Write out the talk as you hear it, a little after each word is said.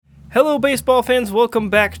Hello, baseball fans. Welcome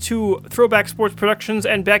back to Throwback Sports Productions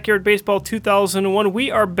and Backyard Baseball 2001. We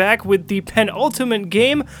are back with the penultimate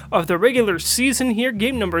game of the regular season here,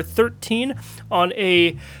 game number 13, on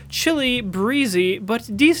a chilly, breezy,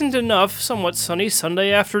 but decent enough, somewhat sunny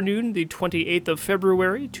Sunday afternoon, the 28th of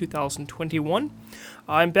February, 2021.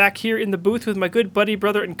 I'm back here in the booth with my good buddy,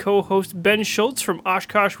 brother, and co-host Ben Schultz from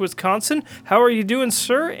Oshkosh, Wisconsin. How are you doing,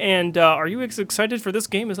 sir? And are you as excited for this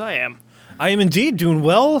game as I am? I am indeed doing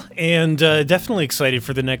well, and definitely excited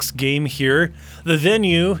for the next game here. The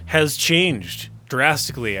venue has changed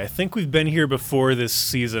drastically. I think we've been here before this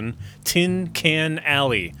season. Tin Can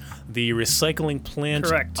Alley, the recycling plant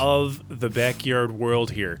Correct. of the backyard world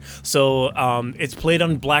here. So it's played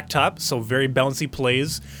on blacktop, so very bouncy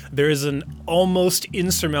plays. There is an almost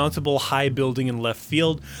insurmountable high building in left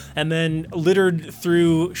field, and then littered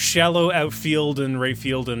through shallow outfield and right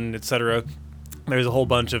field and etc. There's a whole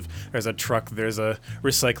bunch of, there's a truck, there's a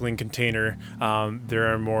recycling container,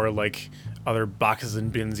 there are more like other boxes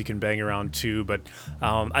and bins you can bang around too, but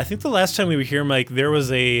I think the last time we were here, Mike, there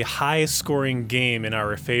was a high-scoring game in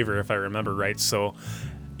our favor, if I remember right, so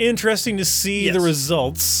interesting to see the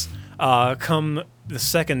results come the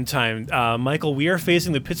second time. Michael, we are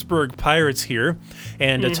facing the Pittsburgh Pirates here,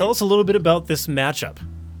 and tell us a little bit about this matchup.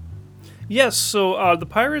 Yes, so the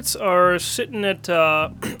Pirates are sitting at,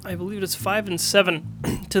 I believe it's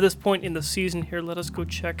 5-7 to this point in the season here. Let us go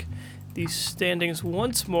check these standings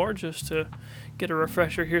once more just to get a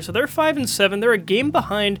refresher here. So they're 5-7. They're a game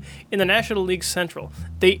behind in the National League Central.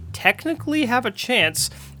 They technically have a chance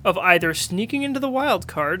of either sneaking into the wild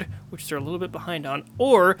card, which they're a little bit behind on,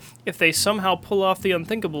 or if they somehow pull off the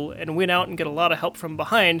unthinkable and win out and get a lot of help from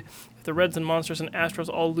behind, if the Reds and Monsters and Astros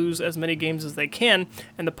all lose as many games as they can,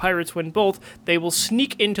 and the Pirates win both, they will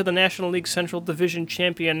sneak into the National League Central Division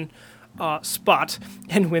champion spot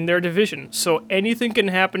and win their division. So anything can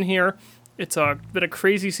happen here. It's been a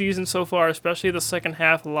crazy season so far, especially the second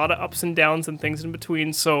half, a lot of ups and downs and things in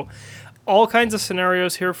between. So all kinds of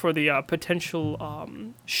scenarios here for the potential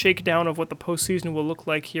shakedown of what the postseason will look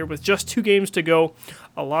like here with just 2 games to go.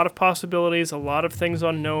 A lot of possibilities, a lot of things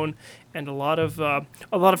unknown, and a lot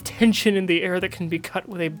of tension in the air that can be cut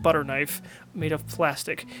with a butter knife made of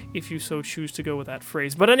plastic, if you so choose to go with that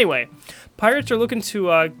phrase. But anyway, Pirates are looking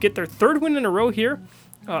to get their 3rd win in a row here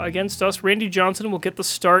against us. Randy Johnson will get the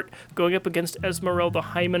start going up against Esmeralda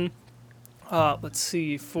Hyman. Let's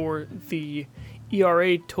see, for the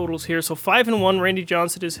ERA totals here. So 5-1, Randy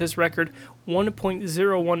Johnson is his record,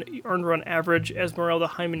 1.01 earned run average. Esmeralda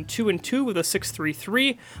Hyman 2-2 with a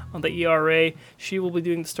 6.33 on the ERA. She will be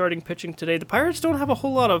doing the starting pitching today. The Pirates don't have a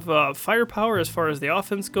whole lot of firepower as far as the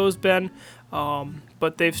offense goes, Ben,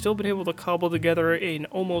 but they've still been able to cobble together an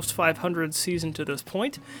almost 500 season to this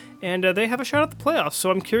point, and they have a shot at the playoffs.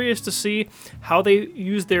 So I'm curious to see how they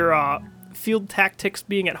use their field tactics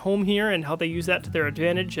being at home here and how they use that to their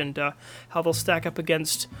advantage, and how they'll stack up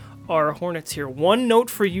against our Hornets here. One note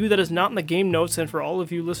for you that is not in the game notes, and for all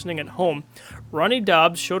of you listening at home, Ronnie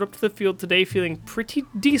Dobbs showed up to the field today feeling pretty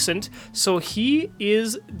decent, so he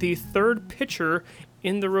is the 3rd pitcher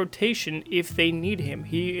in the rotation if they need him.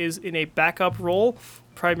 He is in a backup role,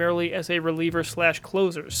 primarily as a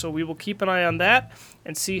reliever/closer. So we will keep an eye on that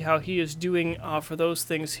and see how he is doing for those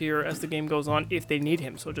things here as the game goes on if they need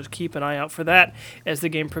him. So just keep an eye out for that as the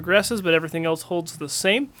game progresses, but everything else holds the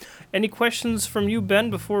same. Any questions from you, Ben,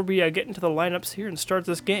 before we get into the lineups here and start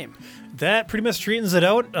this game? That pretty much straightens it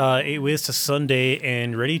out. 8 ways to Sunday,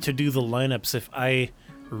 and ready to do the lineups. If I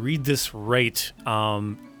read this right,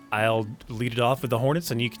 I'll lead it off with the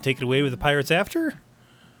Hornets, and you can take it away with the Pirates after?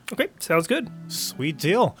 Okay, sounds good. Sweet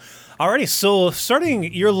deal. Alrighty, so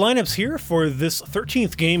starting your lineups here for this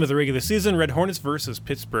 13th game of the regular season, Red Hornets versus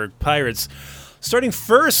Pittsburgh Pirates. Starting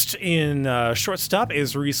first in shortstop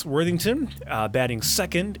is Reese Worthington. Batting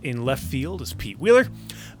second in left field is Pete Wheeler.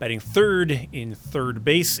 Batting third in third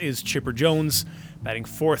base is Chipper Jones. Batting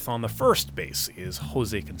fourth on the first base is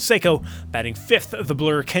Jose Canseco. Batting fifth, the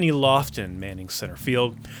Blur, Kenny Lofton, manning center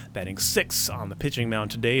field. Batting sixth on the pitching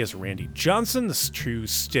mound today is Randy Johnson, the true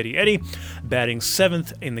steady Eddie. Batting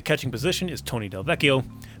seventh in the catching position is Tony Del Vecchio.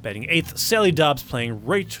 Batting eighth, Sally Dobbs playing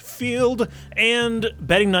right field. And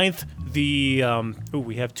batting ninth, we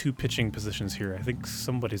have 2 pitching positions here. I think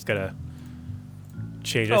somebody's got to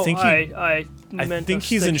change. Oh, I meant think to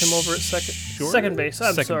he's in him over at second base.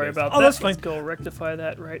 I'm sorry about that. That's fine. Let's go rectify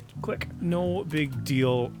that right quick. No big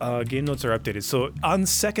deal. Game notes are updated. So on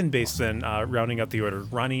second base then, rounding out the order,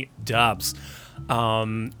 Ronnie Dobbs.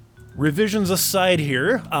 Revisions aside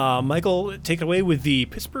here, Michael, take it away with the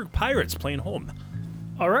Pittsburgh Pirates playing home.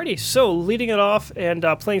 Alrighty, so leading it off and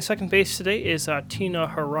playing second base today is Tina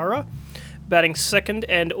Herrera. Batting second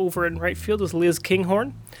and over in right field is Liz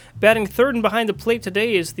Kinghorn. Batting third and behind the plate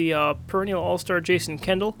today is the perennial all-star Jason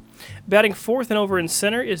Kendall. Batting fourth and over in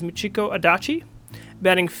center is Michiko Adachi.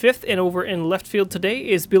 Batting fifth and over in left field today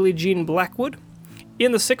is Billie Jean Blackwood.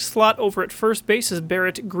 In the sixth slot over at first base is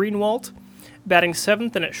Barrett Greenwald. Batting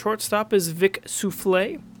seventh and at shortstop is Vic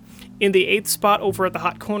Souffle. In the eighth spot over at the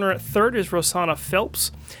hot corner at third is Rosanna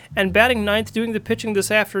Phelps. And batting ninth doing the pitching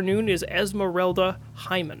this afternoon is Esmeralda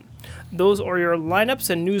Hyman. Those are your lineups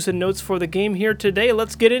and news and notes for the game here today.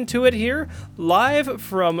 Let's get into it here. Live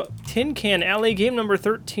from Tin Can Alley, game number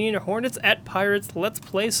 13, Hornets at Pirates. Let's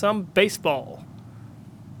play some baseball.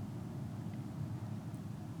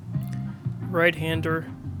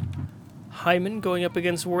 Right-hander Hyman going up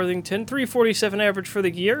against Worthington. 347 average for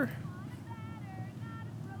the year.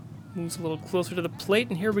 Moves a little closer to the plate,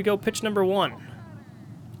 and here we go, pitch number 1.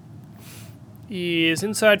 He is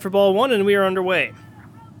inside for ball 1, and we are underway.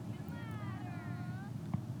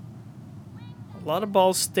 A lot of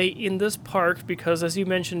balls stay in this park because, as you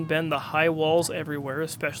mentioned, Ben, the high walls everywhere,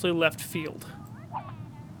 especially left field.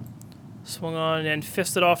 Swung on and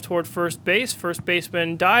fisted off toward first base. First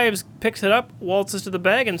baseman dives, picks it up, waltzes to the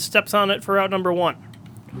bag, and steps on it for out number 1.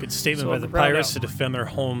 Good statement by the Pirates to defend their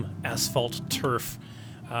home asphalt turf.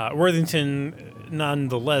 Worthington,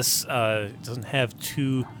 nonetheless, doesn't have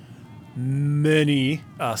too many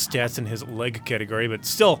stats in his leg category, but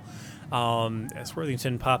still, as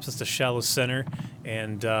Worthington pops us to shallow center,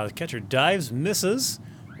 and the catcher dives, misses.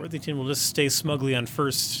 Worthington will just stay smugly on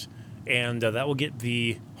first, and that will get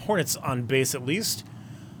the Hornets on base at least.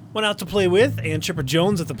 One out to play with, and Chipper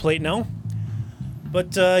Jones at the plate now.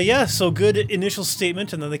 But yeah, so good initial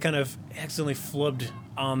statement, and then they kind of accidentally flubbed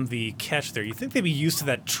on the catch there. You'd think they'd be used to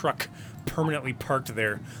that truck permanently parked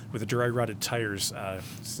there with the dry rotted tires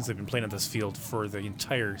since they've been playing on this field for the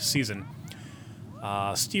entire season.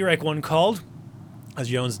 Strike 1 called as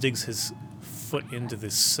Jones digs his foot into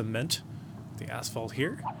the cement, the asphalt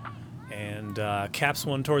here. And caps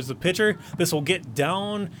one towards the pitcher. This will get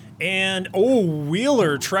down, and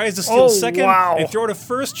Wheeler tries to steal second and throw to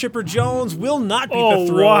first. Chipper Jones will not beat the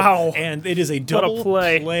throw, and it is a double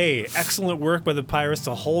play. Excellent work by the Pirates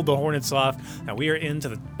to hold the Hornets off. Now we are into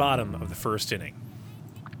the bottom of the first inning.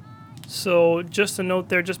 So just a note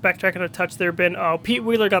there, just backtracking a touch there, Ben. Pete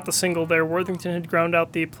Wheeler got the single there. Worthington had ground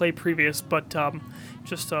out the play previous, but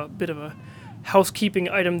just a bit of a housekeeping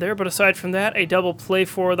item there. But aside from that, a double play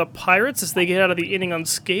for the Pirates as they get out of the inning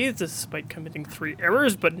unscathed despite committing 3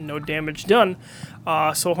 errors, but no damage done.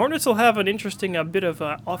 So Hornets will have an interesting bit of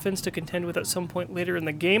offense to contend with at some point later in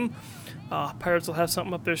the game. Pirates will have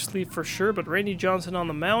something up their sleeve for sure, but Randy Johnson on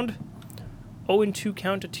the mound. 0-2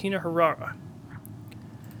 count to Tina Herrera.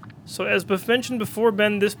 So as mentioned before,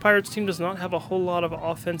 Ben, this Pirates team does not have a whole lot of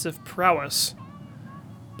offensive prowess,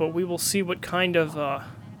 but we will see what kind of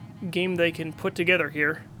game they can put together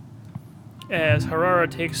here, as Herrera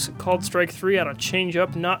takes called strike 3 on a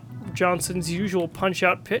changeup, not Johnson's usual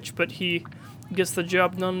punch-out pitch, but he gets the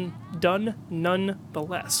job done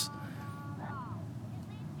nonetheless.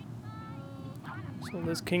 So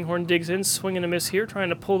Liz Kinghorn digs in, swing and a miss here, trying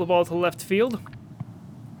to pull the ball to left field.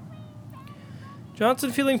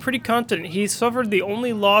 Johnson feeling pretty confident. He suffered the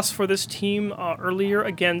only loss for this team earlier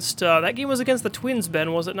against... that game was against the Twins,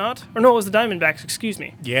 Ben, was it not? Or no, it was the Diamondbacks, excuse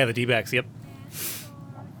me. Yeah, the D-backs, yep.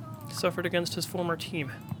 Suffered against his former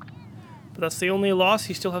team. But that's the only loss.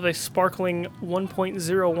 He still has a sparkling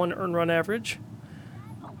 1.01 earned run average.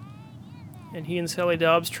 And he and Sally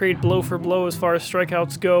Dobbs trade blow for blow as far as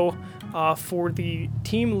strikeouts go for the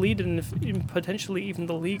team lead and potentially even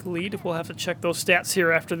the league lead. We'll have to check those stats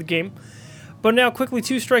here after the game. But now quickly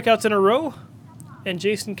 2 strikeouts in a row, and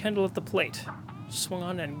Jason Kendall at the plate. Swung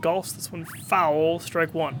on and golfs this one foul,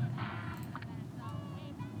 strike 1.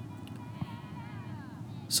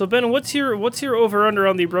 So Ben, what's your over-under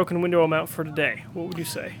on the broken window amount for today? What would you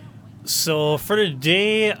say? So for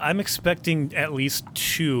today, I'm expecting at least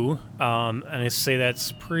 2, and I say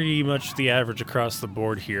that's pretty much the average across the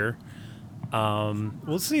board here.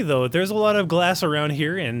 We'll see, though. There's a lot of glass around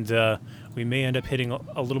here, and we may end up hitting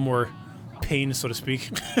a little more pain, so to speak,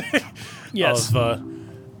 yes,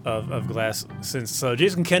 of glass. Since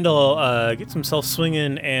Jason Kendall gets himself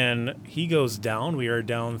swinging and he goes down. We are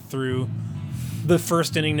down through the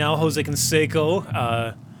first inning now. Jose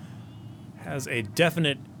Canseco has a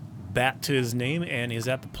definite bat to his name and is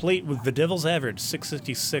at the plate with the Devil's average,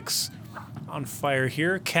 656 on fire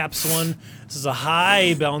here. Caps one. This is a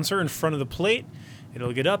high bouncer in front of the plate.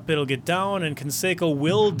 It'll get up, it'll get down, and Canseco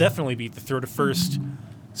will definitely beat the throw to first.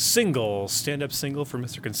 Single, stand-up single for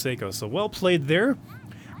Mr. Canseco. So well played there.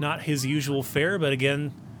 Not his usual fare, but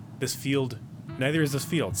again, this field, neither is this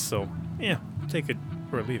field. So Yeah, take it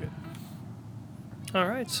or leave it. All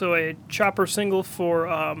right, so a chopper single for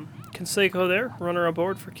Canseco there. Runner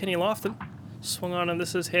aboard for Kenny Lofton. Swung on, and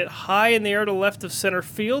this is hit high in the air to left of center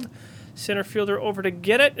field. Center fielder over to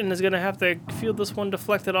get it, and is going to have to field this one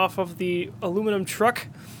deflected off of the aluminum truck.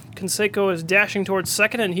 Canseco is dashing towards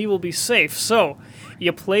second, and he will be safe. So,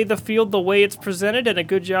 you play the field the way it's presented, and a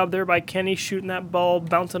good job there by Kenny shooting that ball,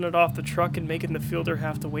 bouncing it off the truck, and making the fielder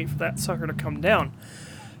have to wait for that sucker to come down.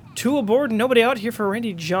 2 aboard, nobody out here for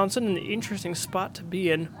Randy Johnson, an interesting spot to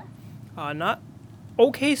be in. Not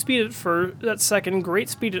okay speed at second, great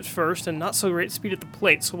speed at first, and not so great speed at the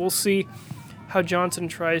plate. So we'll see how Johnson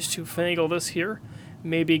tries to finagle this here.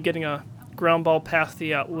 Maybe getting a ground ball past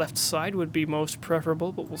the left side would be most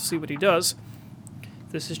preferable, but we'll see what he does.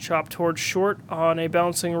 This is chopped towards short on a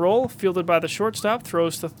bouncing roll, fielded by the shortstop,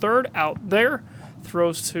 throws to third, out there,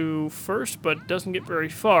 throws to first, but doesn't get very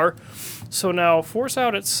far. So now force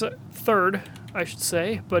out at third, I should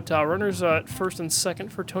say, but runners at first and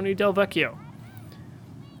second for Tony Delvecchio.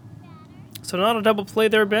 So not a double play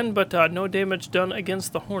there, Ben, but no damage done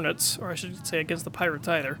against the Hornets, or I should say against the Pirates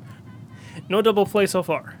either. No double play so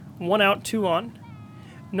far. 1 out, 2 on.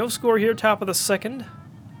 No score here, top of the second.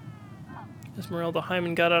 Esmeralda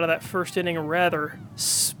Hyman got out of that first inning rather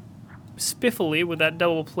spiffily with that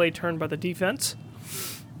double play turned by the defense.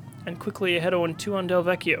 And quickly ahead 0-2 on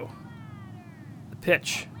Delvecchio. The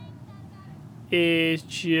pitch is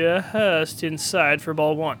just inside for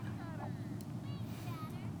ball 1.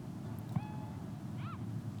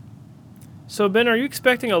 So, Ben, are you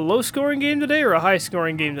expecting a low-scoring game today or a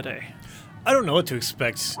high-scoring game today? I don't know what to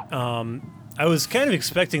expect. I was kind of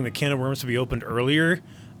expecting the can of worms to be opened earlier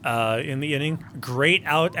in the inning. Great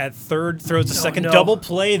out at third, throws the second double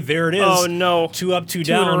play. There it is. Oh, no. 2 up, 2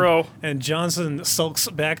 down. 2 in a row. And Johnson sulks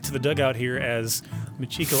back to the dugout here as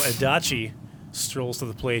Michiko Adachi strolls to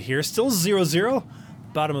the plate here. Still 0-0.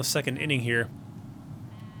 Bottom of the second inning here.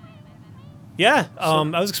 Yeah,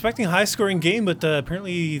 I was expecting a high-scoring game, but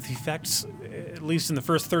apparently the facts, at least in the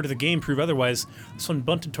first third of the game, prove otherwise. This one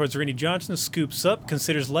bunted towards Randy Johnson, scoops up,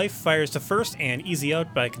 considers life, fires to first, and easy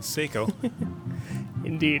out by Canseco.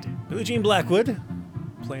 Indeed. Billie Jean Blackwood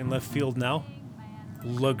playing left field now.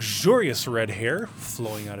 Luxurious red hair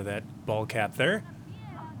flowing out of that ball cap there.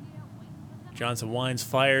 Johnson winds,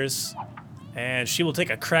 fires, and she will take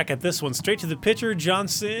a crack at this one. Straight to the pitcher.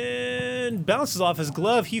 Johnson bounces off his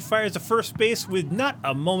glove. He fires to first base with not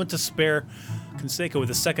a moment to spare. Canseco with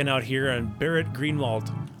a second out here, and Barrett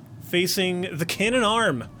Greenwald facing the cannon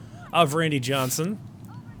arm of Randy Johnson.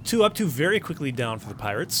 2 up, 2 very quickly down for the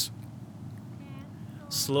Pirates.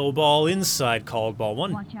 Slow ball inside, called ball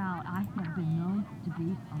 1. Watch out, I have been known to be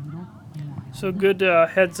a little more. So good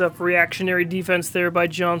heads-up reactionary defense there by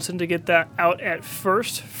Johnson to get that out at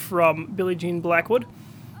first from Billie Jean Blackwood.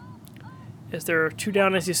 As there are 2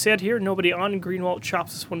 down, as you said here, nobody on. Greenwald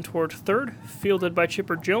chops this one toward third. Fielded by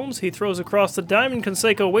Chipper Jones. He throws across the diamond.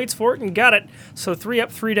 Canseco waits for it and got it. So 3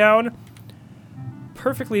 up, 3 down.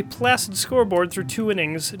 Perfectly placid scoreboard through 2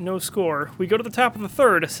 innings. No score. We go to the top of the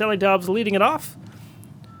third. Sally Dobbs leading it off.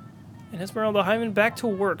 And Esmeralda Hyman back to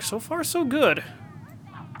work. So far, so good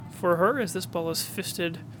for her as this ball is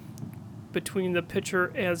fisted between the pitcher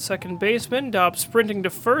and second baseman. Dobbs sprinting to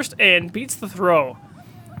first and beats the throw.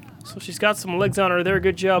 So she's got some legs on her there.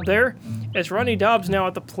 Good job there. As Ronnie Dobbs now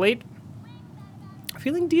at the plate.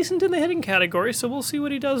 Feeling decent in the hitting category, so we'll see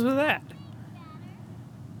what he does with that.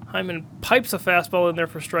 Hyman pipes a fastball in there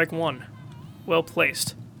for strike 1. Well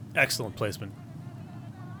placed. Excellent placement.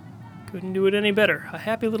 Couldn't do it any better. A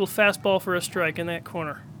happy little fastball for a strike in that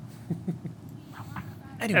corner.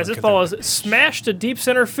 As this ball is smashed to deep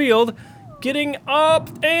center field, getting up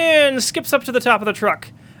and skips up to the top of the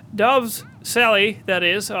truck. Dobbs, Sally, that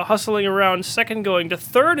is, hustling around second, going to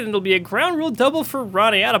third, and it'll be a ground rule double for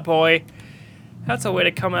Ronnie. Attaboy. That's a way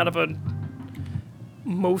to come out of a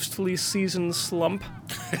mostly seasoned slump.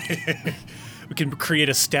 We can create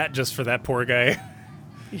a stat just for that poor guy.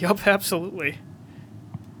 Yup, absolutely.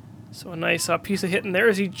 So a nice piece of hitting there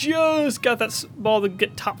as he just got that ball to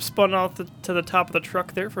get top spun off to the top of the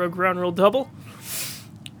truck there for a ground rule double.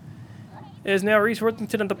 It is now Reese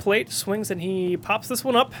Worthington at the plate. Swings and he pops this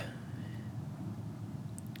one up.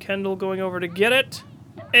 Kendall going over to get it.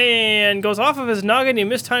 And goes off of his noggin. He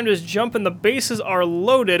mistimed his jump and the bases are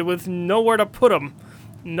loaded with nowhere to put him.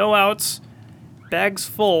 No outs. Bags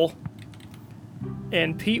full.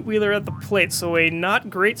 And Pete Wheeler at the plate. So a not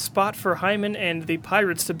great spot for Hyman and the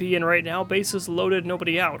Pirates to be in right now. Bases loaded,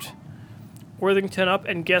 nobody out. Worthington up,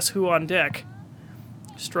 and guess who on deck?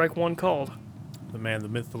 Strike 1 called. The man, the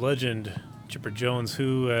myth, the legend, Chipper Jones,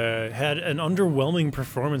 who had an underwhelming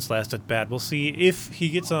performance last at bat. We'll see if he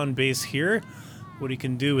gets on base here, what he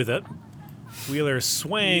can do with it. Wheeler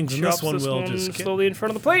swangs, and this one will just slowly in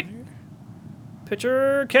front of the plate.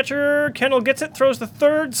 Pitcher, catcher, Kendall gets it, throws to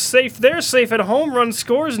third, safe there, safe at home, run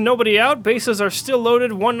scores, nobody out, bases are still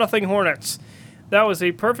loaded, 1-0 Hornets. That was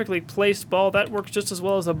a perfectly placed ball. That works just as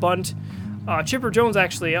well as a bunt. Chipper Jones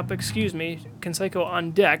actually up, Canseco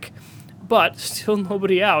on deck, but still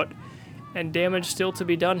nobody out, and damage still to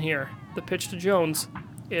be done here. The pitch to Jones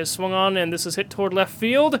is swung on, and this is hit toward left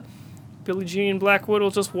field. Billie Jean Blackwood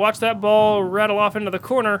will just watch that ball rattle off into the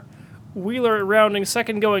corner. Wheeler rounding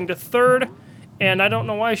second, going to third, and I don't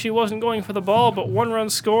know why she wasn't going for the ball, but 1 run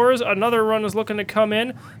scores. Another run is looking to come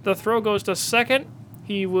in. The throw goes to second.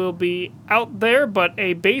 He will be out there, but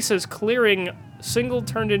a bases clearing single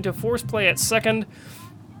turned into force play at second.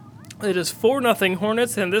 It is 4-0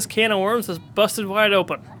 Hornets, and this can of worms is busted wide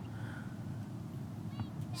open.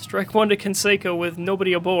 Strike 1 to Canseco with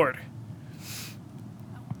nobody aboard.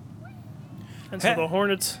 And so the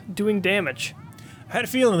Hornets doing damage. I had a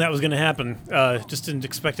feeling that was going to happen. Just didn't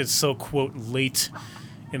expect it so, quote, late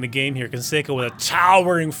in the game here. Canseco with a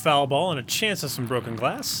towering foul ball and a chance of some broken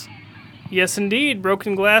glass. Yes, indeed.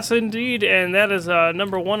 Broken glass, indeed. And that is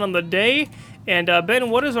number 1 on the day. And,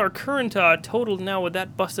 Ben, what is our current total now with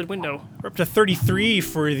that busted window? We're up to 33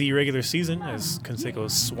 for the regular season as Canseco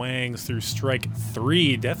swangs through strike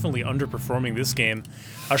 3. Definitely underperforming this game.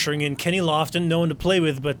 Ushering in Kenny Lofton, no one to play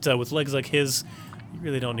with, but with legs like his, you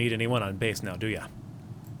really don't need anyone on base now, do ya?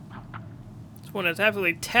 This one is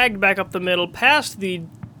absolutely tagged back up the middle, past the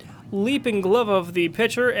leaping glove of the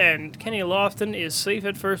pitcher, and Kenny Lofton is safe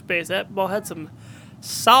at first base. That ball had some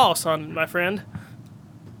sauce on it, my friend.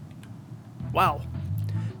 Wow.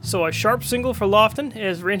 So a sharp single for Lofton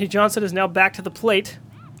as Randy Johnson is now back to the plate.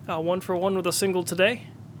 1 for 1 with a single today.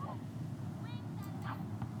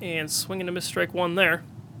 And swinging a miss, strike 1 there.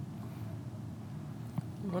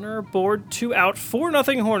 Runner aboard, 2 out.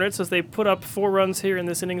 4-0 Hornets as they put up 4 runs here in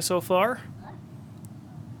this inning so far.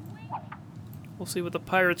 We'll see what the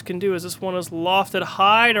Pirates can do as this one is lofted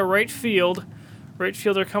high to right field. Right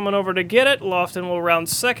fielder coming over to get it. Lofton will round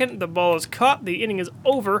second. The ball is caught. The inning is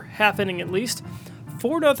over, half inning at least.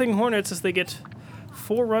 4-0 Hornets as they get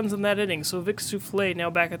 4 runs in that inning. So Vic Soufflé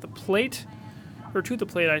now back at the plate, or to the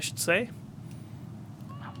plate, I should say.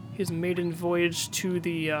 His maiden voyage to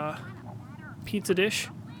the pizza dish,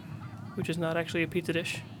 which is not actually a pizza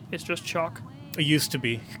dish. It's just chalk. It used to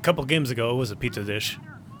be. A couple games ago, it was a pizza dish.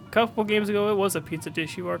 A couple games ago, it was a pizza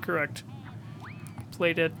dish. You are correct.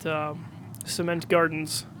 Played at Cement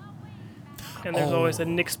Gardens. And there's always a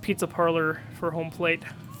Nick's Pizza Parlor for home plate.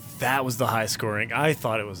 That was the high scoring. I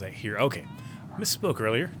thought it was here. Okay. Misspoke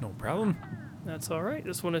earlier. No problem. That's all right.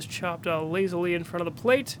 This one is chopped lazily in front of the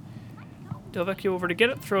plate. Delvecchio over to get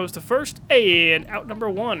it. Throws to first. And out number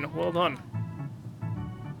 1. Well done.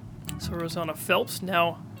 So Rosanna Phelps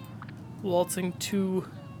now waltzing to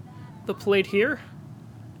the plate here.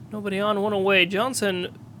 Nobody on, 1 away.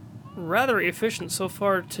 Johnson rather efficient so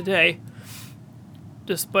far today,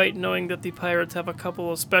 despite knowing that the Pirates have a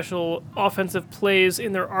couple of special offensive plays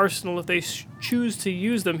in their arsenal if they choose to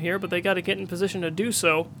use them here, but they got to get in position to do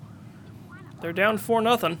so. They're down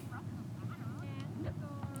 4-0.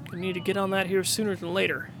 We need to get on that here sooner than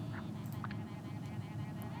later.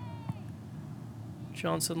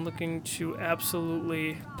 Johnson looking to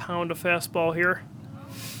absolutely pound a fastball here.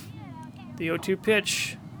 The 0-2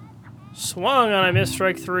 pitch. Swung on a miss,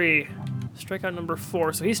 strike 3. Strikeout number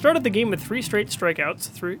 4. So he started the game with 3 straight strikeouts.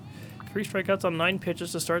 Three strikeouts on 9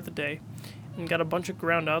 pitches to start the day. And got a bunch of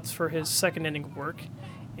groundouts for his second inning work.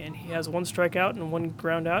 And he has 1 strikeout and 1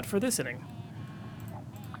 groundout for this inning.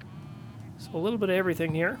 So a little bit of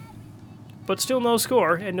everything here. But still no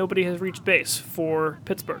score, and nobody has reached base for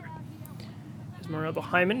Pittsburgh. Esmeralda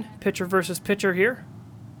Hyman, pitcher versus pitcher here.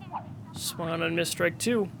 Swung on and missed, strike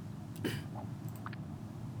 2.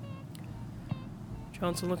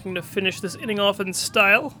 Johnson looking to finish this inning off in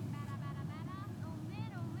style.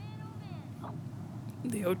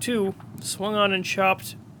 The 0-2 swung on and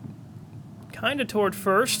chopped kind of toward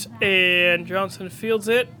first, and Johnson fields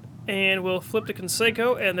it and will flip to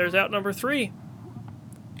Canseco, and there's out number 3.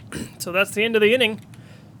 So that's the end of the inning.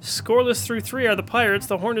 Scoreless through 3 are the Pirates.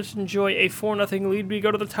 The Hornets enjoy a 4-0 lead. We go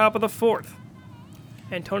to the top of the 4th.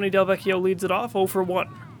 And Tony Delvecchio leads it off 0 for 1.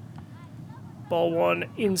 Ball 1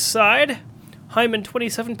 inside. Hyman,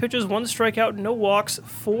 27 pitches, 1 strikeout, no walks,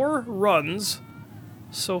 4 runs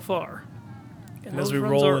so far. And As those we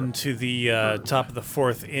runs roll are- into the top of the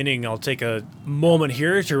fourth inning, I'll take a moment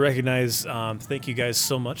here to recognize. Thank you guys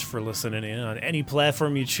so much for listening in on any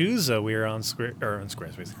platform you choose. We are on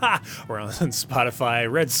Squarespace. We're on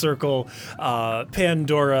Spotify, Red Circle,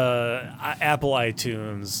 Pandora, Apple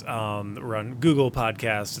iTunes. We're on Google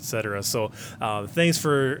Podcasts, etc. So thanks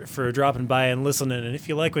for dropping by and listening. And if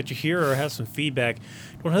you like what you hear or have some feedback,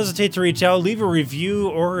 don't hesitate to reach out, leave a review,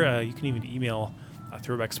 or you can even email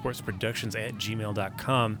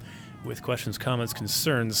throwbacksportsproductions@gmail.com with questions, comments,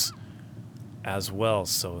 concerns as well.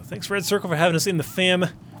 So thanks, Red Circle, for having us in the fam,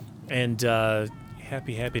 and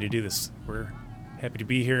happy to do this. We're happy to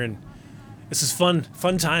be here, and this is fun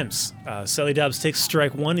times. Sally Dobbs takes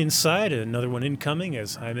strike one inside, and another one incoming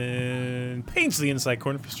as Hyman paints the inside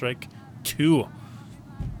corner for strike two.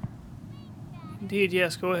 Indeed,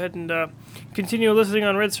 yes. Go ahead and continue listening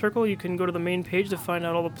on Red Circle. You can go to the main page to find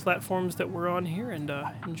out all the platforms that we're on here and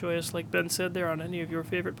enjoy us, like Ben said, there on any of your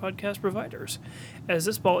favorite podcast providers. As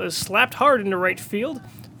this ball is slapped hard into right field,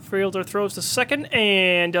 Fielder throws to second,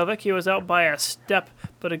 and Delvecchio is out by a step,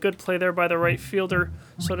 but a good play there by the right fielder.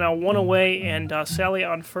 So now one away, and Sally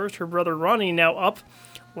on first. Her brother Ronnie now up.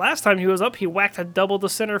 Last time he was up, he whacked a double to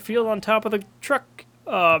center field on top of the truck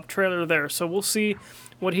trailer there. So we'll see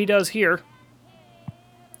what he does here.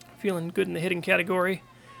 Feeling good in the hitting category.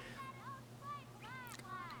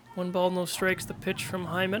 1 ball, no strikes. The pitch from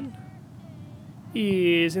Hyman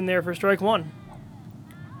is in there for strike one.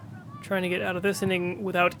 Trying to get out of this inning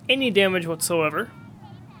without any damage whatsoever.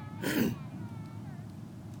 The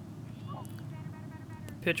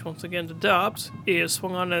pitch once again to Dobbs is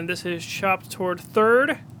swung on, and this is chopped toward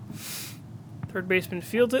third. Third baseman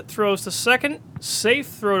fields it, throws to second. Safe,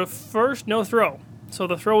 throw to first, no throw. So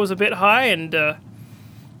the throw was a bit high, and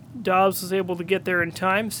Dobbs was able to get there in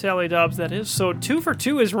time. Sally Dobbs, that is. So 2 for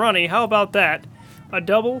 2 is Ronnie. How about that? A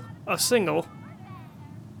double, a single.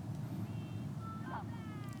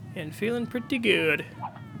 And feeling pretty good.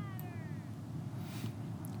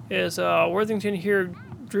 As Worthington here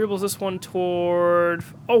dribbles this one toward...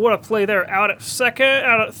 Oh, what a play there. Out at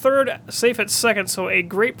third, safe at second. So a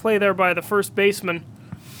great play there by the first baseman,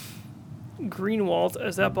 Greenwald,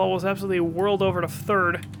 as that ball was absolutely whirled over to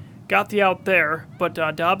third. Got the out there, but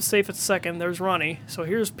Dobbs safe at second. There's Ronnie. So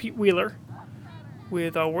here's Pete Wheeler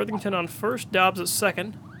with Worthington on first, Dobbs at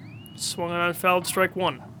second. Swung on fouled, strike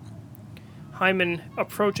one. Hyman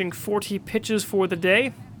approaching 40 pitches for the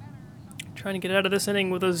day. Trying to get out of this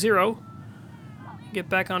inning with a 0. Get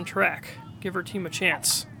back on track. Give her team a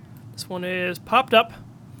chance. This one is popped up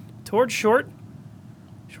towards short.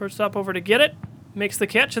 Shortstop over to get it. Makes the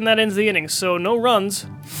catch, and that ends the inning. So no runs.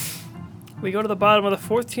 We go to the bottom of the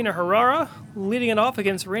fourth. Tina Herrera leading it off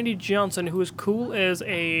against Randy Johnson, who is cool as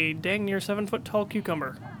a dang near 7-foot tall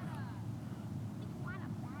cucumber.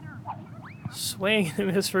 Swing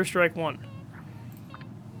and miss for strike one.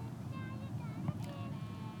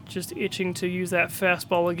 Just itching to use that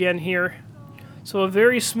fastball again here. So a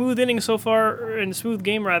very smooth inning so far, and smooth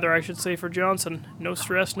game rather, I should say, for Johnson. No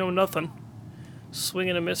stress, no nothing. Swing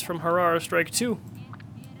and a miss from Herrera, strike two.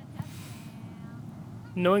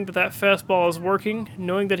 Knowing that that fastball is working,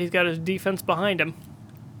 knowing that he's got his defense behind him.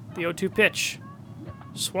 The 0-2 pitch.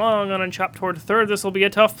 Swung on and chopped toward third. This will be a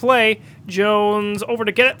tough play. Jones over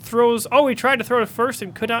to get it. Throws. Oh, he tried to throw to first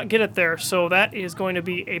and could not get it there. So that is going to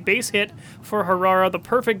be a base hit for Herrera. The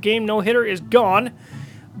perfect game no-hitter is gone.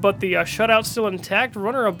 But the shutout still intact.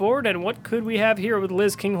 Runner aboard. And what could we have here with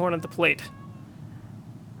Liz Kinghorn at the plate?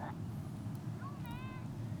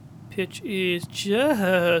 Pitch is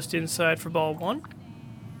just inside for ball one.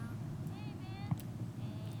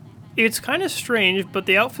 It's kind of strange, but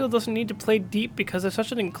the outfield doesn't need to play deep because it's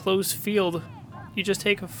such an enclosed field. You just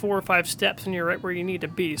take 4 or 5 steps and you're right where you need to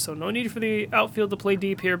be. So no need for the outfield to play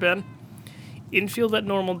deep here, Ben. Infield at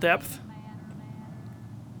normal depth.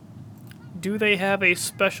 Do they have a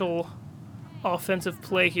special offensive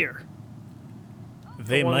play here?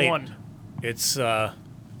 They might. It's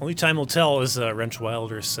only time will tell, as Wrench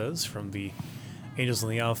Wilder says from the Angels in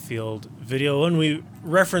the Outfield video, and we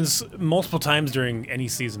reference multiple times during any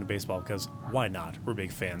season of baseball because why not? We're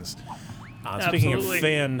big fans. Speaking of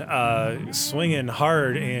fan, swinging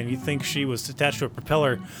hard, and you think she was attached to a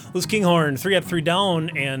propeller. Liz Kinghorn, 3 up, 3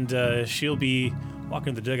 down, and she'll be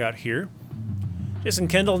walking the dugout here. Jason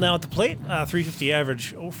Kendall now at the plate, 350 average,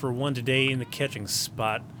 0 for 1 today in the catching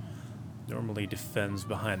spot. Normally defends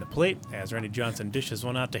behind the plate as Randy Johnson dishes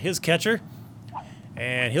one out to his catcher.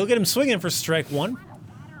 And he'll get him swinging for strike one.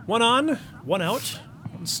 1 on, 1 out,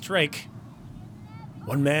 1 strike.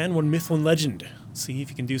 1 man, 1 myth, 1 legend. Let's see if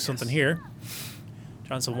he can do something here.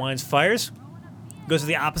 Johnson winds, fires. Goes to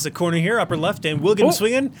the opposite corner here, upper left, and Wilgen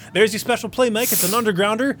swinging. There's your special play, Mike. It's an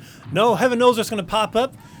undergrounder. No, heaven knows what's going to pop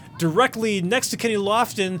up. Directly next to Kenny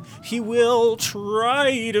Lofton, he will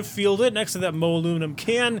try to field it next to that Mo Aluminum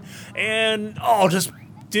can, and just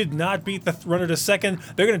did not beat the runner to second.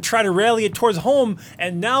 They're going to try to rally it towards home,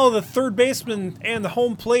 and now the third baseman and the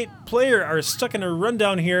home plate player are stuck in a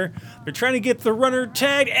rundown here. They're trying to get the runner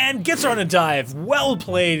tagged and gets on a dive. Well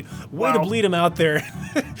played. Way to bleed him out there.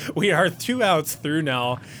 We are 2 outs through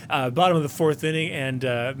now. Bottom of the fourth inning, and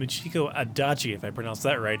Michiko Adachi, if I pronounced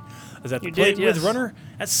that right, is at the plate with runner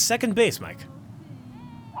at second base, Mike.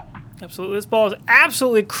 Absolutely. This ball is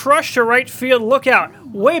absolutely crushed to right field. Look out.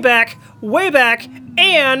 Way back,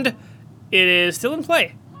 and it is still in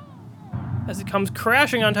play as it comes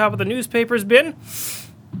crashing on top of the newspaper's bin.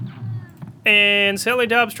 And Sally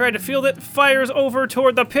Dobbs tried to field it, fires over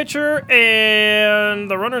toward the pitcher, and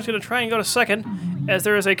the runner's going to try and go to second as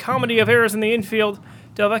there is a comedy of errors in the infield.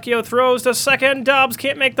 Delvecchio throws to second. Dobbs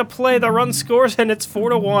can't make the play. The run scores, and it's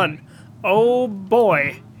 4-1. Oh,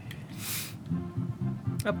 boy.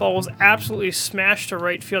 That ball was absolutely smashed to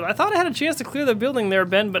right field. I thought I had a chance to clear the building there,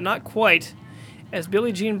 Ben, but not quite. As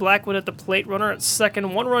Billie Jean Blackwood at the plate, runner at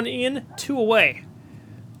second, 1 run in, 2 away.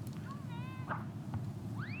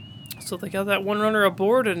 So they got that 1 runner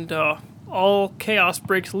aboard, and all chaos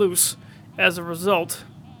breaks loose as a result.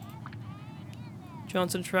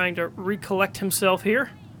 Johnson trying to recollect himself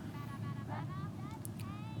here.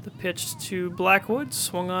 The pitch to Blackwood,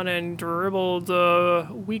 swung on and dribbled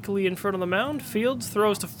weakly in front of the mound. Fields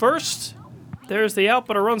throws to first. There's the out,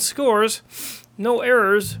 but a run scores. No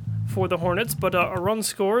errors for the Hornets, but a run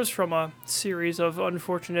scores from a series of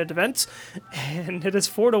unfortunate events. And it is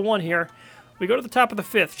 4-1 here. We go to the top of the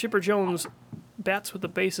fifth. Chipper Jones bats with the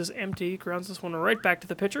bases empty. Grounds this one right back to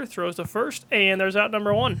the pitcher. Throws to first, and there's out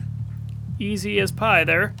number 1. Easy as pie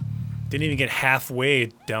there. Didn't even get halfway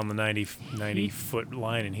down the 90-foot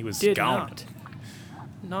line, and he was gone.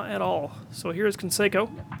 Not at all. So here's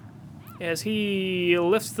Canseco as he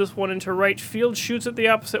lifts this one into right field, shoots it the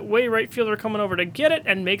opposite way. Right fielder coming over to get it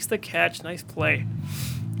and makes the catch. Nice play.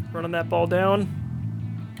 Running that ball down.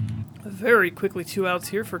 Very quickly 2 outs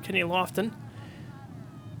here for Kenny Lofton.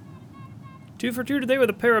 2 for 2 today with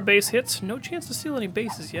a pair of base hits. No chance to steal any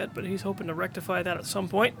bases yet, but he's hoping to rectify that at some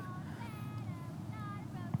point.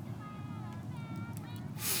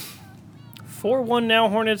 4-1 now,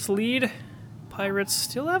 Hornets lead. Pirates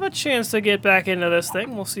still have a chance to get back into this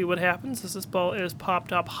thing. We'll see what happens as this ball is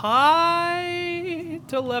popped up high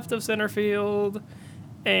to left of center field.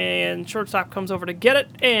 And shortstop comes over to get it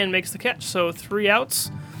and makes the catch. So 3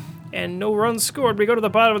 outs and no runs scored. We go to the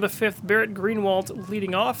bottom of the fifth. Barrett Greenwald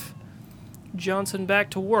leading off. Johnson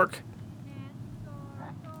back to work.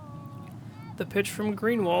 The pitch from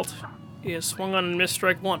Greenwald is swung on and missed,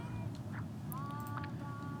 strike 1.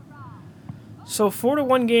 So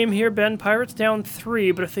 4-1 game here, Ben. Pirates down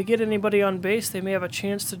 3, but if they get anybody on base, they may have a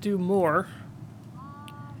chance to do more.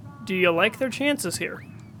 Do you like their chances here?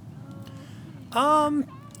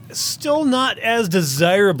 Still not as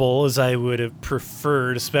desirable as I would have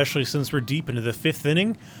preferred, especially since we're deep into the 5th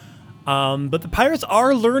inning. But the Pirates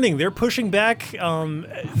are learning. They're pushing back.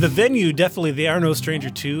 The venue, definitely, they are no stranger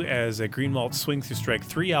to, as Greenwald swings through strike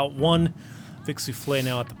 3, out 1. Vic Souffle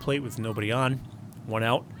now at the plate with nobody on, 1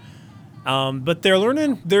 out. But they're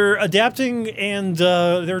learning, they're adapting, and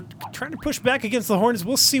they're trying to push back against the Hornets.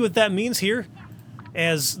 We'll see what that means here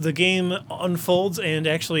as the game unfolds, and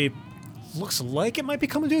actually looks like it might be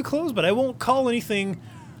coming to a close, but I won't call anything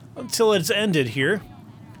until it's ended here.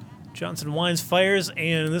 Johnson winds, fires,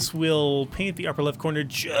 and this will paint the upper left corner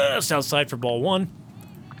just outside for ball 1.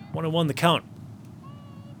 1-1 the count.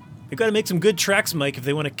 They've got to make some good tracks, Mike, if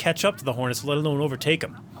they want to catch up to the Hornets, let alone overtake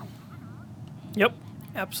them. Yep.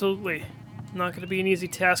 Absolutely. Not going to be an easy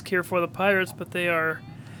task here for the Pirates, but they are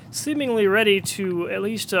seemingly ready to at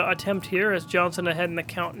least attempt here as Johnson ahead in the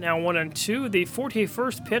count now 1-2. The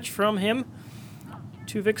 41st pitch from him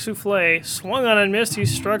to Vic Souffle. Swung on and missed. He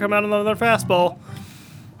struck him out on another fastball.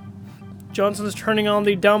 Johnson's turning on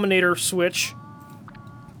the Dominator switch.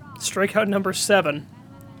 Strikeout number 7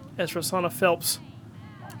 as Rosanna Phelps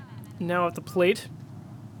now at the plate.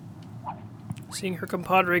 Seeing her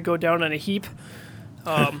compadre go down in a heap.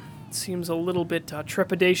 Seems a little bit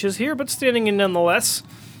trepidatious here, but standing in nonetheless.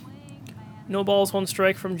 No balls, 1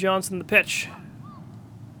 strike from Johnson, the pitch.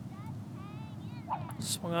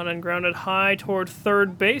 Swung on and grounded high toward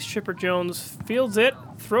third base. Chipper Jones fields it,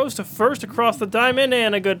 throws to first across the diamond,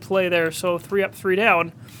 and a good play there. So 3 up, 3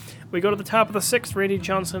 down. We go to the top of the 6th. Randy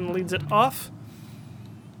Johnson leads it off,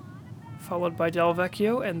 followed by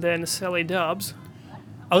Delvecchio, and then Sally Dobbs.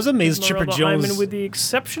 I was amazed Chipper Jones... Hyman with the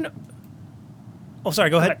exception... Oh, sorry.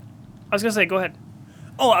 Go ahead. I was going to say, go ahead.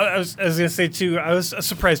 Oh, I was going to say, too, I was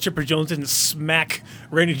surprised Chipper Jones didn't smack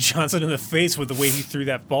Randy Johnson in the face with the way he threw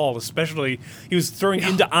that ball, especially he was throwing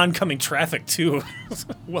into oncoming traffic, too.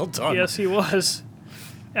 Well done. Yes, he was.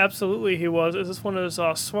 Absolutely, he was. As this one is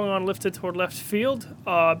swung on, lifted toward left field,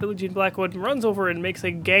 Billie Jean Blackwood runs over and makes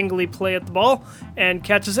a gangly play at the ball and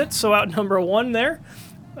catches it. So out number 1 there.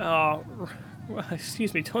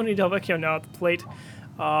 Excuse me, Tony Delvecchio now at the plate.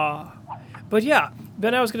 But yeah,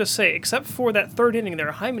 Ben, I was going to say, except for that 3rd inning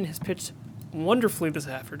there, Hyman has pitched wonderfully this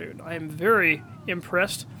afternoon. I am very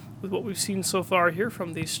impressed with what we've seen so far here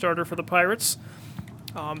from the starter for the Pirates.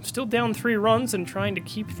 Still down 3 runs and trying to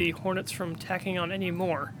keep the Hornets from tacking on any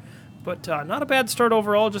more. But not a bad start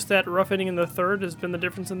overall, just that rough inning in the 3rd has been the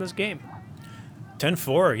difference in this game.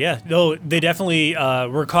 10-4, yeah. No, they definitely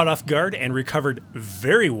were caught off guard and recovered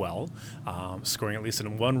very well, scoring at least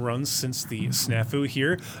in 1 run since the snafu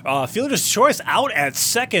here. Fielder's choice out at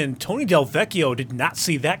second. Tony Delvecchio did not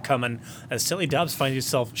see that coming as Stanley Dobbs finds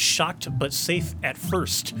himself shocked but safe at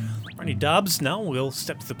first. Ronnie Dobbs now will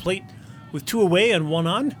step to the plate with 2 away and 1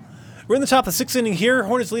 on. We're in the top of the 6th inning here.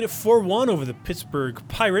 Hornets lead at 4-1 over the Pittsburgh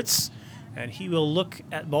Pirates, and he will look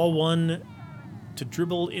at ball 1 to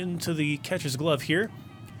dribble into the catcher's glove here.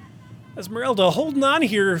 Esmeralda holding on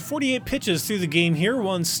here, 48 pitches through the game here,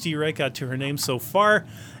 1 strikeout to her name so far,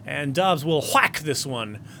 and Dobbs will whack this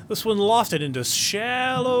one. This one lofted into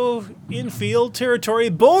shallow infield territory.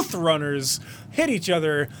 Both runners hit each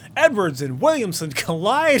other. Edwards and Williamson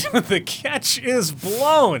collide. The catch is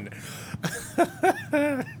blown.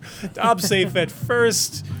 Dobbs safe at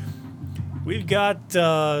first. We've got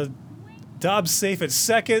Dobbs safe at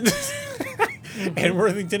second. And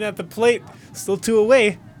Worthington at the plate. Still 2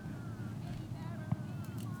 away.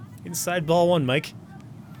 Inside ball 1, Mike.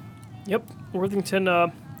 Yep, Worthington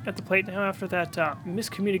at the plate now after that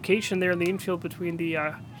miscommunication there in the infield between the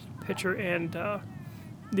pitcher and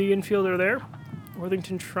the infielder there.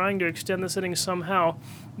 Worthington trying to extend this inning somehow.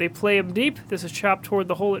 They play him deep. This is chopped toward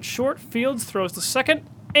the hole at short. Fields throws to second,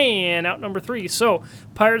 and out number 3. So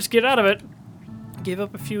Pirates get out of it. Gave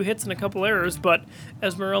up a few hits and a couple errors, but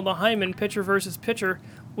Esmeralda Hyman, pitcher versus pitcher,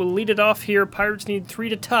 will lead it off here. Pirates need 3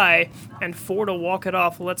 to tie and 4 to walk it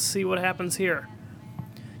off. Let's see what happens here.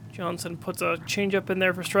 Johnson puts a changeup in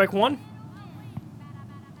there for strike 1.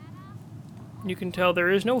 You can tell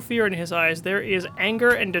there is no fear in his eyes. There is anger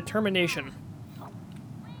and determination.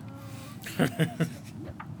 One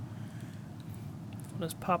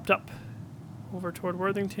has popped up over toward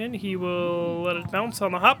Worthington. He will let it bounce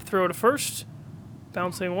on the hop, throw to first.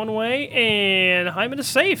 Bouncing one way, and Hyman is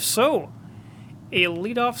safe. So, a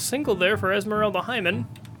leadoff single there for Esmeralda Hyman.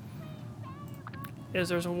 As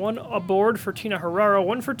there's 1 aboard for Tina Herrera,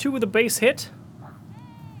 1 for 2 with a base hit.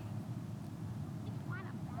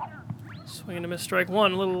 Swinging to miss strike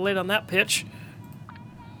 1, a little late on that pitch.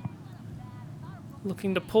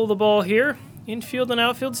 Looking to pull the ball here. Infield and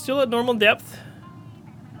outfield still at normal depth.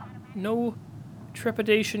 No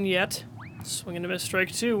trepidation yet. Swinging to miss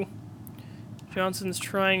strike 2. Johnson's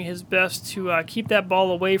trying his best to keep that ball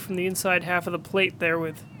away from the inside half of the plate there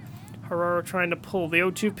with Herrera trying to pull. The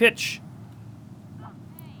 0-2 pitch.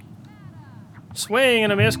 Swing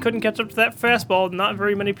and a miss. Couldn't catch up to that fastball. Not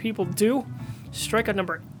very many people do. Strikeout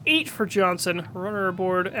number 8 for Johnson. Runner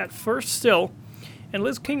aboard at first still. And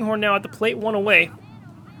Liz Kinghorn now at the plate, 1 away.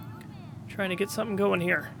 Trying to get something going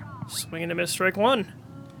here. Swing and a miss. Strike 1.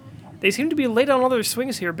 They seem to be late on all their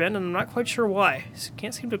swings here, Ben, and I'm not quite sure why.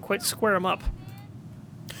 Can't seem to quite square them up.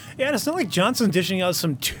 Yeah, and it's not like Johnson's dishing out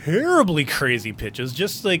some terribly crazy pitches.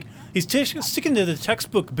 Just like he's sticking to the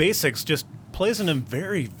textbook basics, just plays in them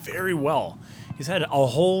very, very well. He's had a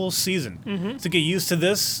whole season to get used to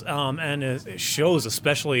this, and it shows,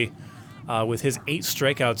 especially with his 8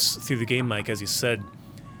 strikeouts through the game, Mike, as you said.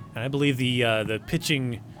 And I believe the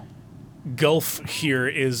pitching gulf here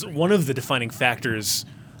is one of the defining factors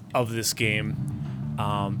of this game.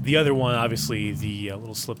 The other one, obviously, the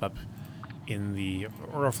little slip-up in the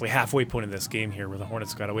roughly halfway point of this game here where the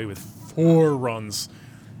Hornets got away with 4 runs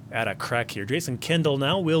at a crack here. Jason Kendall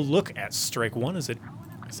now will look at strike 1 as it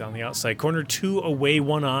is down the outside corner. 2 away,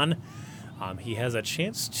 1 on. He has a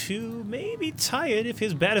chance to maybe tie it if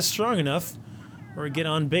his bat is strong enough, or get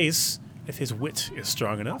on base if his wit is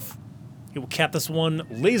strong enough. He will cap this one.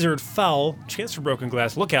 Lasered foul. Chance for broken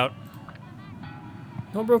glass. Look out.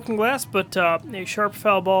 No broken glass, but a sharp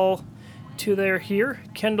foul ball to there here.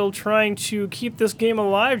 Kendall trying to keep this game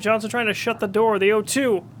alive. Johnson trying to shut the door. The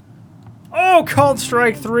 0-2. Oh, called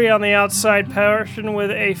strike 3 on the outside portion with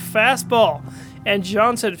a fastball. And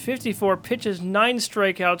Johnson, 54 pitches, 9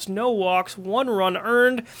 strikeouts, no walks, 1 run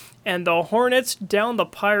earned, and the Hornets down the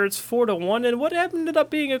Pirates 4-1 in what ended up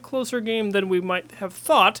being a closer game than we might have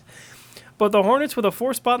thought. But the Hornets with a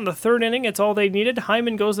 4 spot in the 3rd inning, it's all they needed.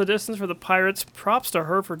 Hyman goes the distance for the Pirates. Props to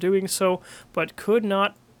her for doing so, but could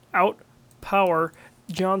not outpower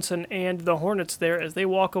Johnson and the Hornets there as they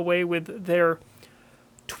walk away with their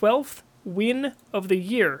 12th win of the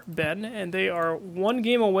year, Ben, and they are 1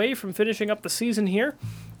 game away from finishing up the season here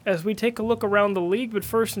as we take a look around the league. But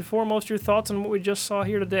first and foremost, your thoughts on what we just saw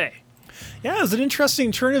here today. Yeah, it was an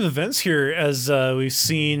interesting turn of events here as we've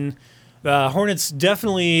seen the Hornets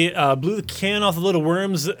definitely blew the can off the Little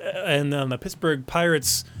Worms, and the Pittsburgh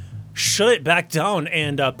Pirates shut it back down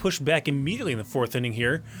and pushed back immediately in the 4th inning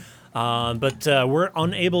here. But we're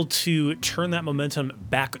unable to turn that momentum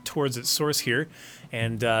back towards its source here.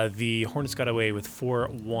 And the Hornets got away with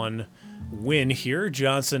 4-1 win here.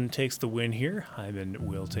 Johnson takes the win here. Hyman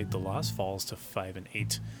will take the loss, falls to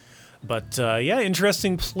 5-8. But yeah,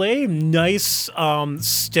 interesting play. Nice,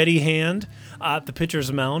 steady hand at the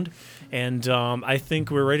pitcher's mound. And I think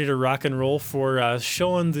we're ready to rock and roll for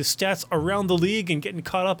showing the stats around the league and getting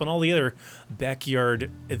caught up on all the other backyard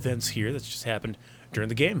events here that's just happened during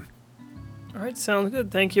the game. All right, sounds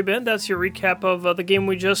good. Thank you, Ben. That's your recap of the game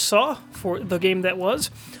we just saw for the game that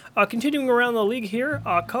was. Continuing around the league here,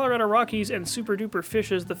 Colorado Rockies and Super Duper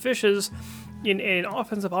Fishes. The Fishes, in an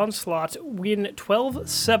offensive onslaught, win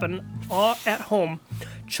 12-7 at home.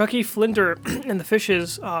 Chucky Flinder and the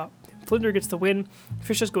Fishes, Flinder gets the win.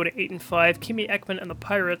 Fishes go to 8-5. Kimi Ekman and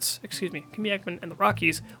the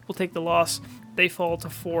Rockies will take the loss. They fall to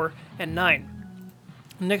 4-9.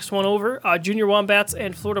 Next one over, Junior Wombats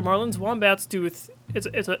and Florida Marlins. Wombats do it's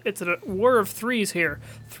a war of 3s here.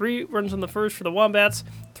 3 runs in the first for the Wombats,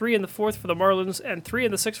 3 in the 4th for the Marlins, and 3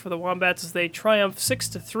 in the 6th for the Wombats as they triumph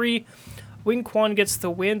 6-3. Wing Kwan gets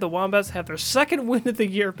the win. The Wombats have their 2nd win of the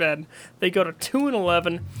year, Ben. They go to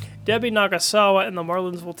 2-11. Debbie Nagasawa and the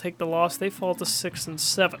Marlins will take the loss. They fall to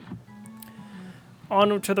 6-7.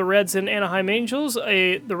 On to the Reds and Anaheim Angels.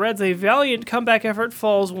 The Reds, a valiant comeback effort,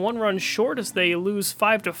 falls 1 run short as they lose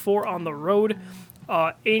 5-4 on the road.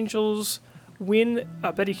 Angels win.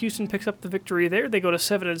 Betty Houston picks up the victory there. They go to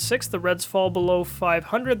 7-6. The Reds fall below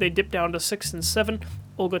 500. They dip down to 6-7.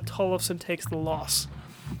 Olga Tollefson takes the loss.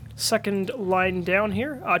 Second line down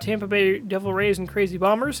here, Tampa Bay Devil Rays and Crazy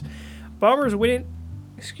Bombers. Bombers win it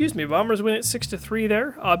 6-3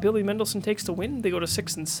 there. Billy Mendelson takes the win. They go to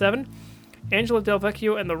 6-7. Angela Del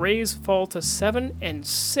Vecchio and the Rays fall to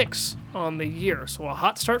 7-6 on the year. So a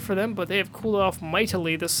hot start for them, but they have cooled off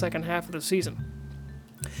mightily this second half of the season.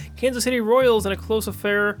 Kansas City Royals in a close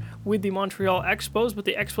affair with the Montreal Expos, but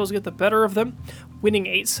the Expos get the better of them, winning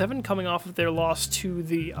 8-7, coming off of their loss to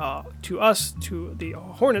the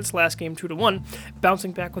Hornets last game 2-1,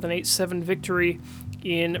 bouncing back with an 8-7 victory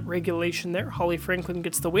in regulation there. Holly Franklin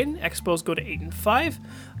gets the win. Expos go to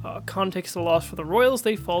 8-5. Con takes the loss for the Royals.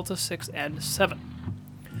 They fall to 6-7.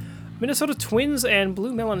 Minnesota Twins and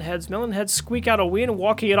Blue Melonheads. Melonheads squeak out a win,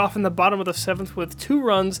 walking it off in the bottom of the 7th with 2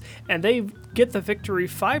 runs, and they get the victory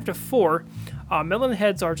 5-4.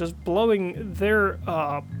 Melonheads are just blowing their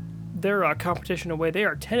competition away. They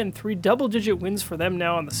are 10-3, double-digit wins for them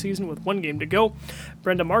now on the season with 1 game to go.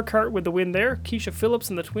 Brenda Marquardt with the win there. Keisha Phillips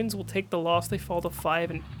and the Twins will take the loss. They fall to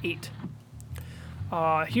 5-8.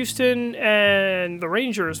 Houston and the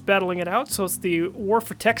Rangers battling it out, so it's the war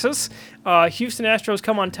for Texas. Houston Astros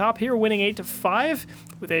come on top here, winning 8-5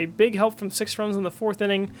 with a big help from 6 runs in the 4th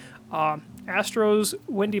inning. Astros,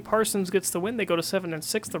 Wendy Parsons gets the win. They go to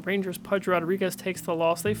 7-6. The Rangers, Pudge Rodriguez takes the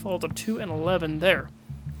loss. They fall to 2-11 there.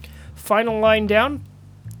 Final line down.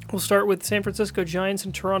 We'll start with San Francisco Giants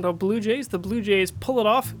and Toronto Blue Jays. The Blue Jays pull it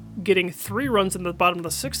off, getting 3 runs in the bottom of the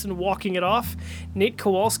 6th and walking it off. Nate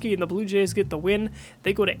Kowalski and the Blue Jays get the win.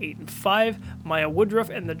 They go to 8-5. Maya Woodruff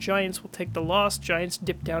and the Giants will take the loss. Giants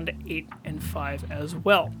dip down to 8-5 as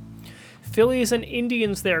well. Phillies and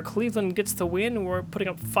Indians there. Cleveland gets the win. We're putting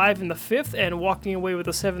up 5 in the 5th and walking away with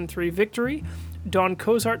a 7-3 victory. Don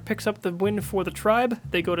Cozart picks up the win for the Tribe.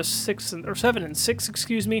 They go to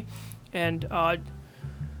 7-6, and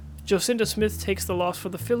Jocinda Smith takes the loss for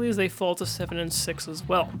the Phillies. They fall to 7-6 as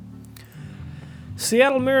well.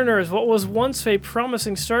 Seattle Mariners, what was once a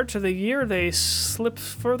promising start to the year, they slip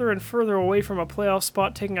further and further away from a playoff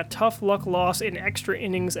spot, taking a tough luck loss in extra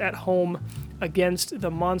innings at home against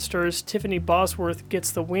the Monsters. Tiffany Bosworth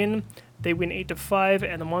gets the win. They win 8-5,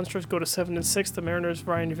 and the Monsters go to 7-6. The Mariners'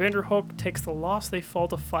 Ryan Vanderhoek takes the loss. They fall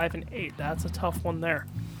to 5-8. That's a tough one there.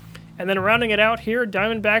 And then rounding it out here,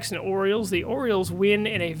 Diamondbacks and Orioles. The Orioles win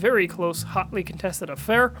in a very close, hotly contested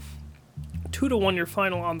affair. 2-1 your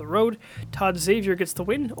final on the road. Todd Xavier gets the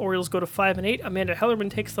win. Orioles go to 5-8. Amanda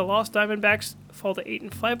Hellerman takes the loss. Diamondbacks fall to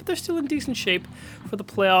 8-5, but they're still in decent shape for the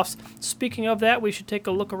playoffs. Speaking of that, we should take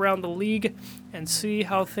a look around the league and see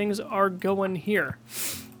how things are going here.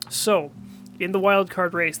 So, in the wild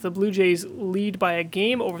card race, the Blue Jays lead by a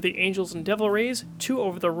game over the Angels and Devil Rays, 2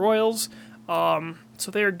 over the Royals.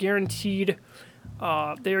 So they are guaranteed.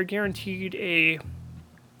 So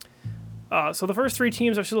the first 3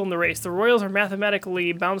 teams are still in the race. The Royals are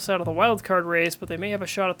mathematically bounced out of the wild card race, but they may have a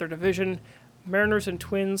shot at their division. Mariners and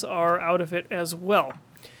Twins are out of it as well.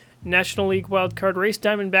 National League wild card race,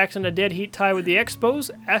 Diamondbacks in a dead heat tie with the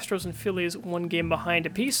Expos. Astros and Phillies 1 game behind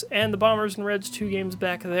apiece, and the Bombers and Reds 2 games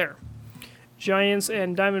back there. Giants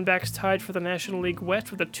and Diamondbacks tied for the National League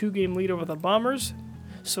West with a 2-game lead over the Bombers.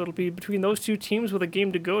 So it'll be between those 2 teams with a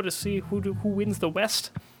game to go to see who wins the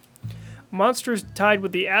West. Monsters tied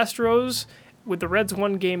with the Astros, with the Reds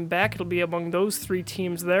 1 game back. It'll be among those 3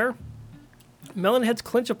 teams there. Melonheads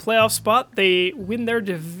clinch a playoff spot. They win their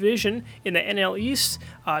division in the NL East,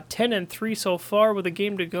 10-3 so far with a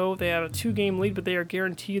game to go. They have a 2-game lead, but they are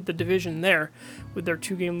guaranteed the division there with their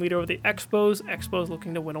 2-game lead over the Expos. Expos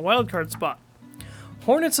looking to win a wildcard spot.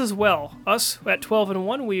 Hornets as well. Us at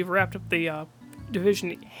 12-1, we've wrapped up the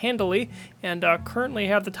division handily and currently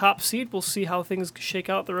have the top seed. We'll see how things shake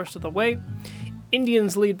out the rest of the way.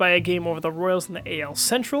 Indians lead by a game over the Royals in the AL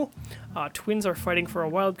Central. Twins are fighting for a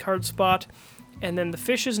wild card spot. And then the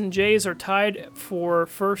Fishes and Jays are tied for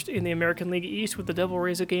first in the American League East with the Devil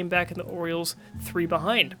Rays a game back and the Orioles 3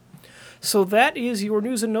 behind. So that is your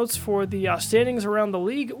news and notes for the standings around the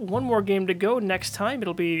league. 1 more game to go. Next time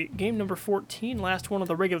it'll be game number 14, last one of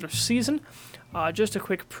the regular season. Just a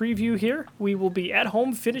quick preview here. We will be at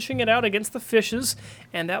home finishing it out against the Fishes,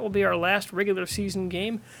 and that will be our last regular season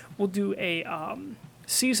game. We'll do a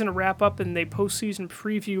season wrap-up and a postseason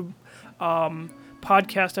preview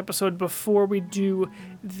podcast episode before we do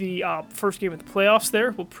the first game of the playoffs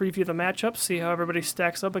there. We'll preview the matchups, see how everybody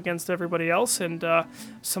stacks up against everybody else, and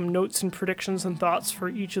some notes and predictions and thoughts for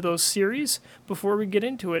each of those series before we get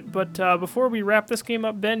into it. But before we wrap this game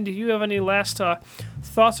up, Ben, do you have any last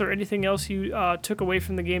thoughts or anything else you took away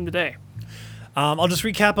from the game today? I'll just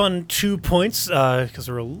recap on 2 points because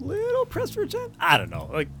we're a little pressed for time. I don't know.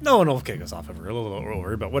 Like, no one will kick us off if we're a little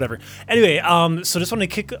worried, but whatever. Anyway, so just want to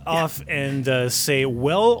kick off and say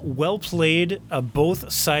well played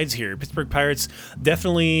both sides here. Pittsburgh Pirates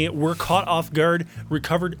definitely were caught off guard,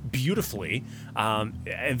 recovered beautifully.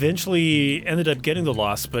 Eventually ended up getting the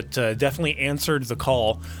loss, but definitely answered the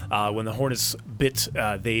call when the Hornets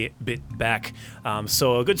they bit back.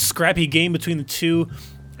 So a good scrappy game between the two.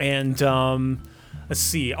 And let's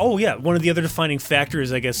see. Oh, yeah. One of the other defining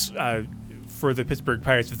factors, I guess, for the Pittsburgh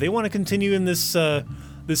Pirates, if they want to continue in this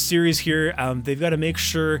series here, they've got to make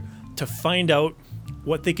sure to find out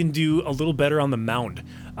what they can do a little better on the mound.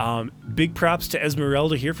 Big props to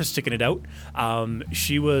Esmeralda here for sticking it out.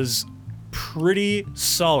 She was pretty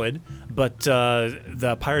solid, but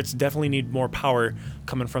the Pirates definitely need more power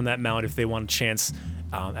coming from that mound if they want a chance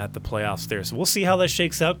at the playoffs there. So we'll see how that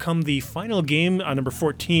shakes out come the final game on number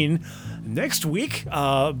 14 next week.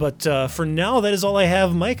 But for now, that is all I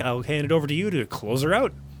have, Mike. I'll hand it over to you to close her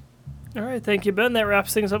out. All right, thank you, Ben. That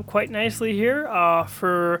wraps things up quite nicely here.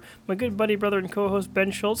 For my good buddy, brother, and co-host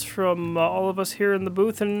Ben Schultz, from all of us here in the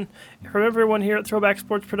booth, and from everyone here at Throwback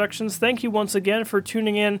Sports Productions, thank you once again for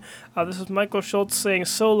tuning in. This is Michael Schultz saying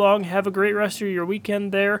so long. Have a great rest of your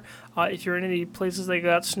weekend there. If you're in any places that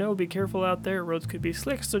got snow, be careful out there. Roads could be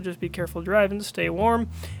slick, so just be careful driving, stay warm,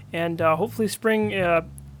 and hopefully spring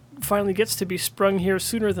finally gets to be sprung here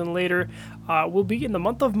sooner than later. We'll be in the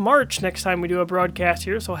month of March next time we do a broadcast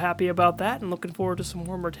here, so happy about that and looking forward to some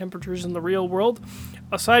warmer temperatures in the real world.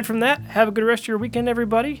 Aside from that, have a good rest of your weekend,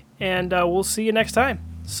 everybody, and we'll see you next time.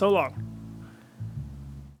 So long.